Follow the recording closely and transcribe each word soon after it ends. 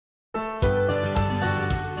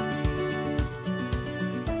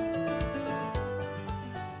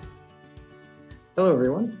Hello,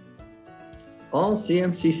 everyone. All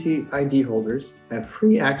CMCC ID holders have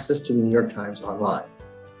free access to the New York Times online.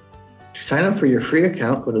 To sign up for your free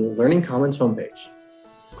account, go to the Learning Commons homepage.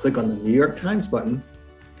 Click on the New York Times button.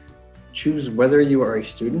 Choose whether you are a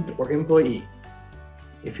student or employee.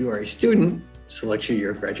 If you are a student, select your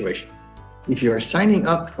year of graduation. If you are signing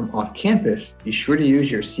up from off-campus, be sure to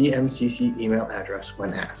use your CMCC email address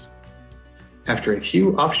when asked. After a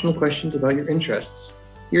few optional questions about your interests,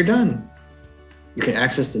 you're done. You can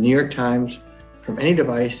access the New York Times from any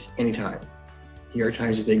device, anytime. New York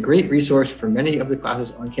Times is a great resource for many of the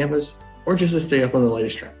classes on campus or just to stay up on the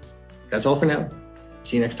latest trends. That's all for now.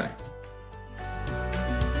 See you next time.